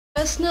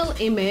personal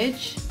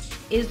image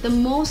is the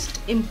most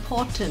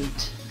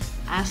important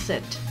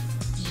asset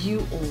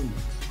you own,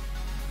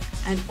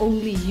 and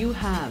only you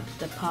have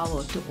the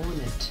power to own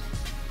it.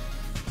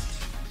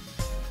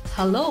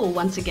 Hello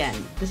once again,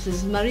 this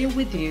is Maria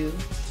with you,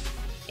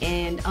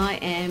 and I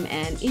am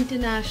an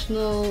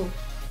international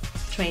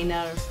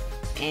trainer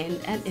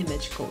and an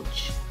image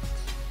coach.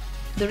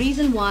 The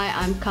reason why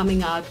I'm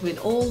coming out with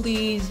all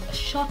these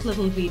short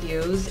little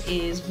videos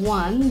is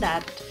one,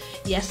 that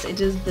yes, it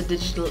is the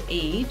digital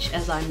age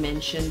as I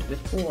mentioned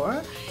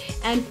before,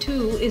 and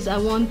two is I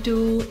want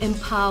to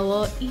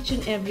empower each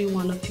and every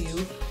one of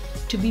you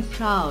to be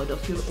proud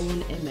of your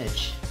own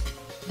image.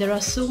 There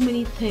are so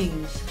many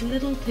things,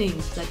 little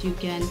things that you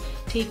can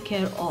take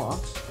care of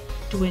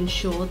to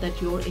ensure that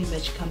your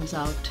image comes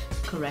out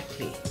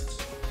correctly.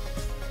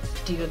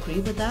 Do you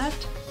agree with that?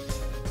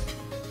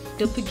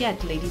 Don't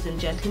forget, ladies and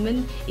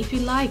gentlemen, if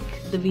you like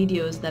the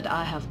videos that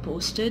I have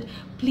posted,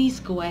 please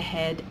go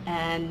ahead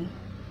and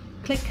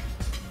click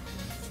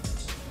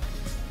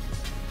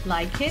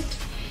like it.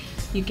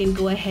 You can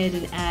go ahead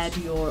and add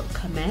your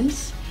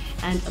comments,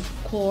 and of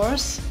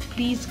course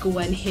please go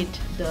and hit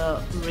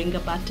the ringer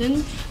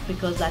button,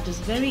 because that is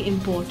very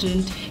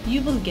important.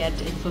 You will get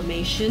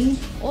information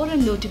or a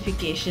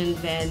notification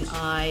when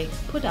I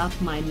put up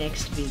my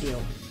next video.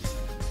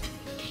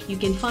 You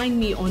can find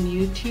me on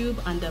YouTube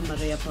under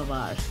Maria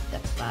Pawar.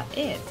 That's about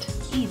it.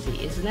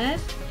 Easy, isn't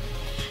it?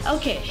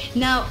 Okay,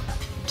 now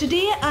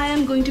today I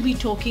am going to be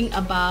talking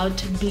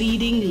about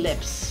bleeding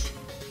lips.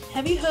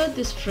 Have you heard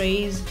this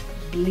phrase,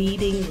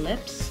 bleeding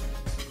lips?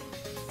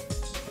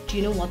 Do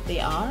you know what they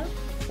are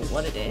or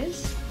what it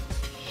is?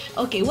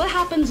 Okay, what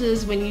happens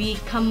is when we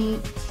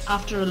come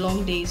after a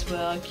long day's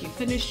work, you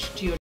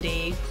finished your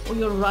day or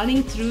you're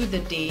running through the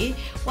day,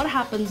 what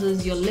happens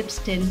is your lips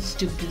tends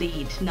to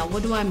bleed. Now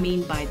what do I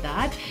mean by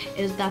that?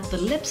 Is that the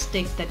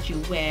lipstick that you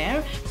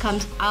wear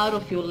comes out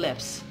of your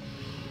lips.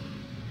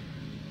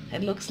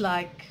 It looks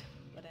like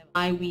whatever.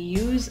 Why we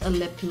use a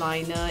lip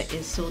liner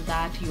is so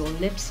that your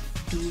lips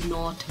do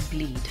not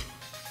bleed.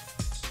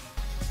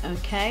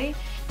 Okay,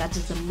 that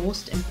is the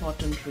most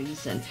important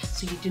reason.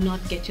 So you do not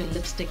get your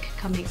lipstick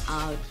coming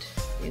out,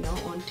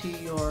 onto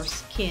your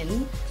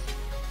skin,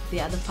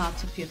 the other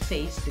parts of your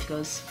face,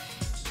 because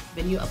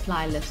when you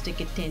apply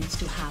lipstick it tends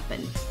to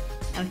happen.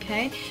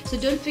 Okay, so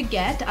don't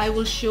forget, I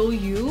will show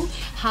you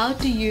how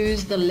to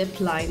use the lip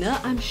liner.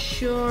 I'm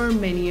sure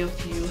many of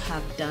you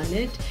have done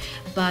it,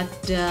 but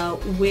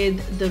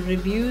with the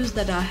reviews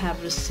that I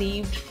have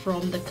received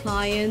from the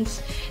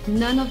clients,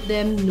 none of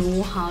them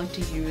know how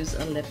to use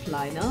a lip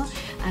liner,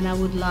 and I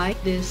would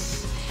like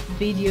this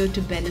video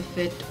to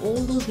benefit all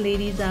those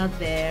ladies out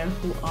there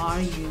who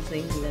are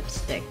using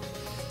lipstick.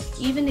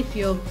 Even if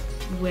you're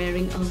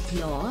wearing a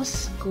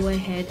gloss, go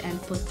ahead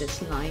and put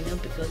this liner,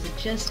 because it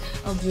just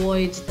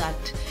avoids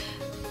that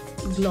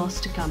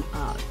gloss to come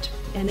out,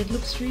 and it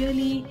looks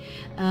really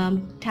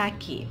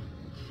tacky.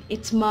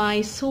 It's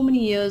my so many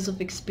years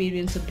of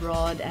experience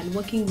abroad and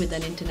working with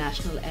an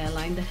international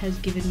airline that has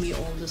given me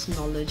all this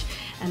knowledge,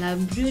 and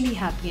I'm really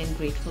happy and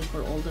grateful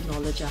for all the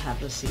knowledge I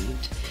have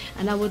received,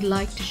 and I would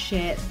like to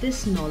share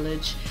this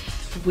knowledge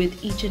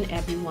with each and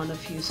every one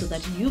of you so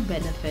that you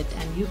benefit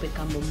and you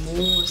become a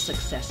more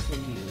successful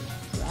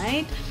you,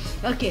 right?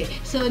 Okay,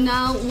 so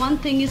now one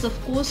thing is, of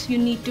course, you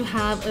need to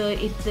have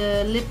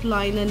the lip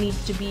liner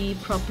needs to be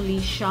properly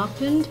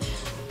sharpened.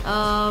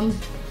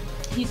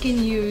 You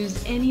can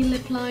use any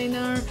lip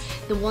liner.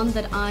 The one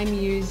that I'm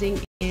using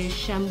is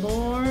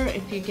Chambord,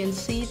 if you can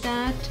see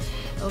that.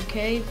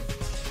 Okay,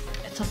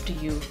 it's up to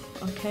you.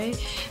 Okay,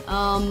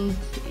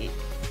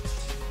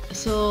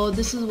 so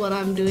this is what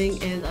I'm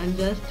doing, is I'm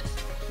just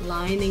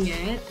lining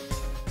it,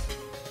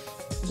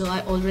 though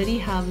I already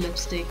have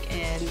lipstick,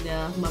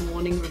 and my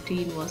morning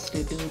routine was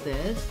to do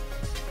this.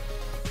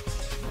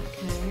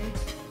 Okay,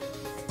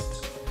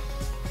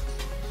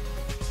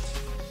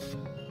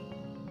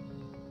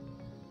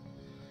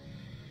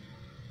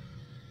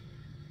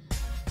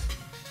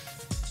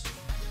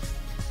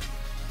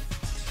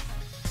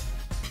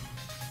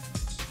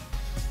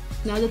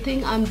 now the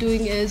thing I'm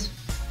doing is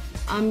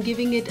I'm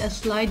giving it a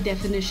slight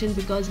definition,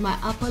 because my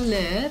upper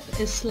lip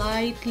is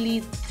slightly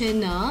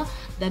thinner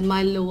than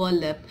my lower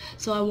lip,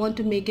 so I want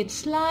to make it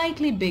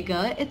slightly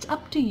bigger. It's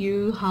up to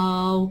you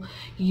how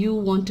you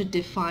want to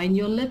define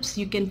your lips.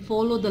 You can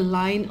follow the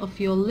line of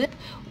your lip,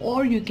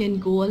 or you can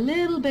go a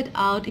little bit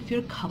out if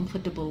you're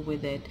comfortable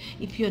with it.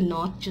 If you're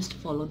not, just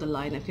follow the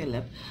line of your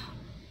lip.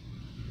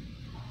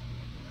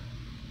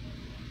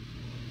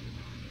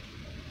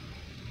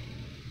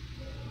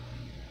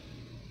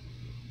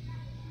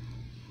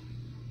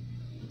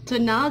 So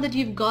now that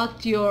you've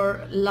got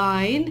your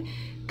line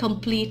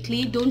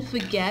completely, don't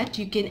forget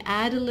you can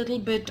add a little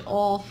bit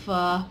of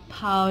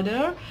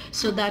powder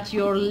so that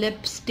your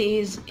lip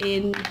stays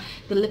in,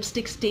 the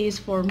lipstick stays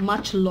for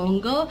much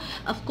longer.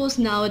 Of course,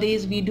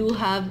 nowadays we do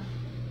have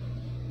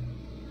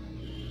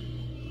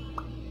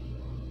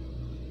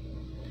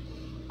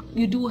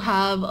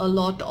a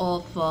lot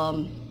of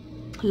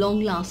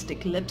long-lasting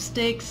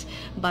lipsticks,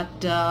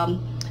 but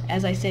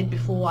as I said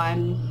before,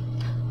 I'm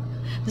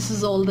this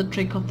is all the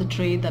trick of the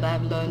trade that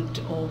I've learned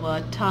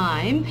over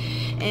time.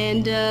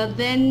 And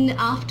then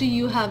after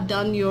you have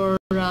done your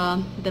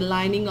the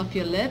lining of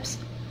your lips,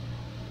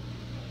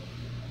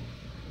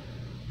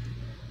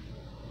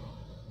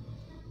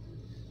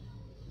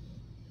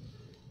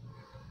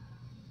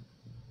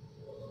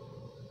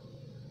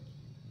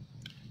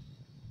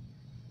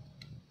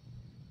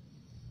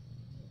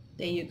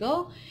 there you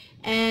go,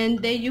 and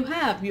there you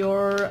have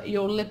your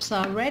lips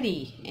are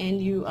ready,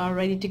 and you are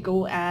ready to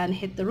go and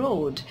hit the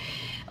road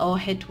or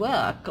hit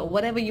work or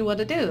whatever you want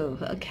to do.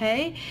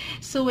 Okay,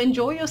 so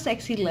enjoy your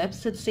sexy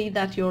lips and see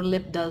that your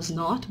lip does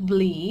not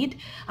bleed.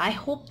 I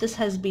hope this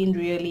has been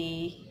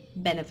really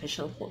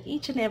beneficial for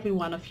each and every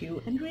one of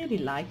you, and really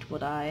liked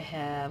what I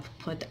have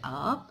put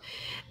up.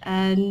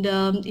 And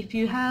if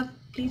you have,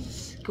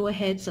 please go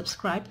ahead,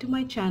 subscribe to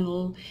my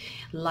channel,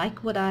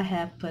 like what I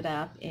have put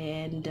up,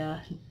 and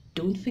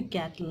don't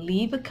forget,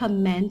 leave a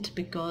comment,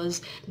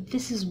 because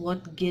this is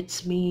what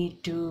gets me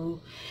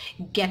to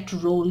get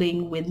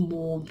rolling with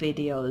more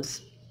videos.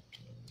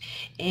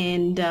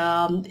 And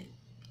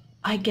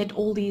I get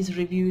all these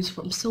reviews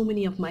from so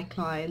many of my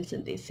clients,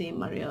 and they say,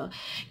 Maria,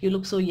 you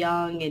look so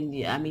young,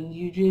 and I mean,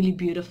 you're really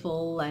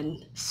beautiful,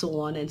 and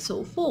so on and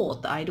so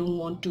forth. I don't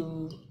want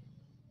to.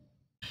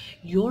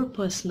 Your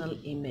personal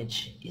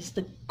image is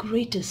the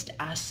greatest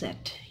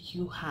asset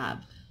you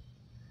have.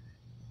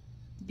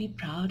 Be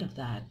proud of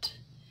that.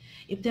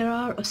 If there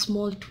are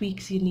small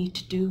tweaks you need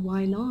to do,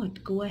 why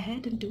not? Go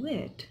ahead and do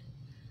it.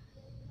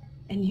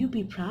 And you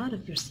be proud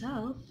of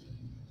yourself.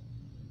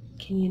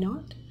 Can you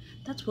not?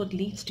 That's what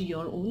leads to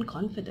your own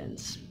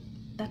confidence.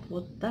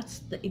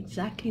 That's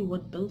exactly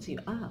what builds you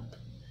up.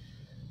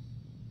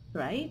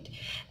 Right?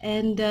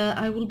 And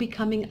I will be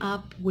coming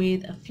up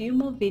with a few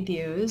more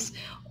videos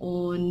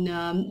on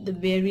the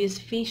various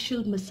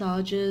facial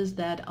massages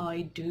that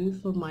I do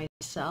for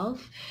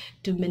myself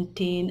to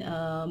maintain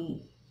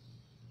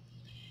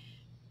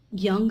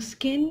young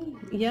skin,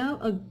 yeah,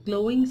 a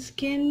glowing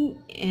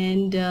skin.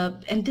 And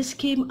this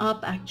came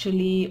up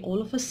actually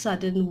all of a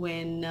sudden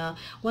when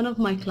one of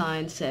my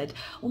clients said,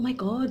 oh my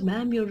god,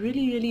 ma'am, you're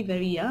really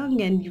very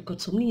young and you've got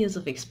so many years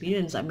of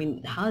experience. I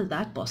mean, how is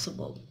that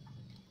possible?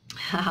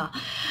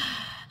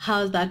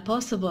 How is that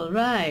possible?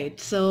 Right,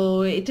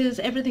 so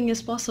everything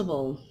is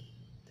possible,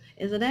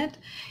 isn't it?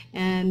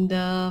 And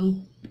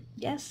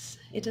yes,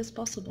 it is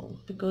possible,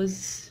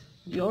 because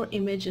your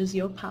image is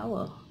your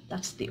power.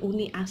 That's the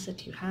only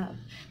asset you have.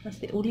 That's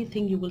the only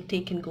thing you will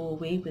take and go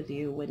away with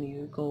you when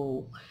you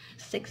go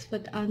 6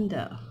 foot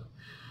under.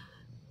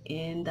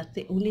 And that's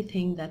the only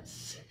thing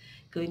that's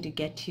going to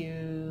get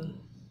you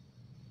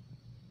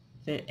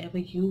wherever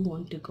you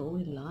want to go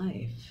in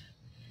life.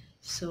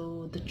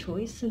 So the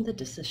choice and the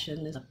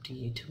decision is up to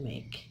you to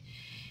make.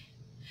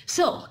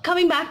 So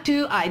coming back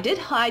to, I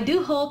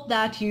do hope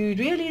that you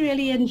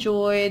really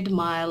enjoyed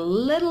my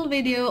little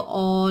video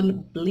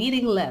on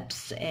bleeding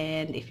lips.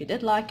 And if you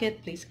did like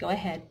it, please go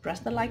ahead, press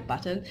the like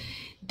button.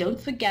 Don't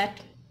forget,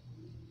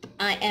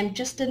 I am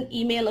just an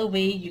email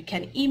away. You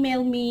can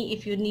email me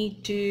if you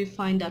need to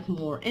find out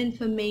more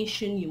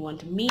information, you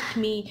want to meet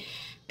me,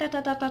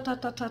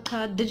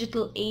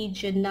 digital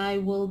age, and I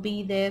will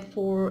be there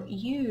for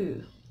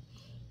you.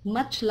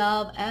 Much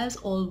love as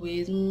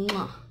always.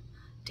 Mwah.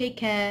 Take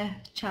care.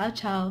 Ciao,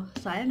 ciao.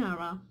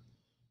 Sayonara.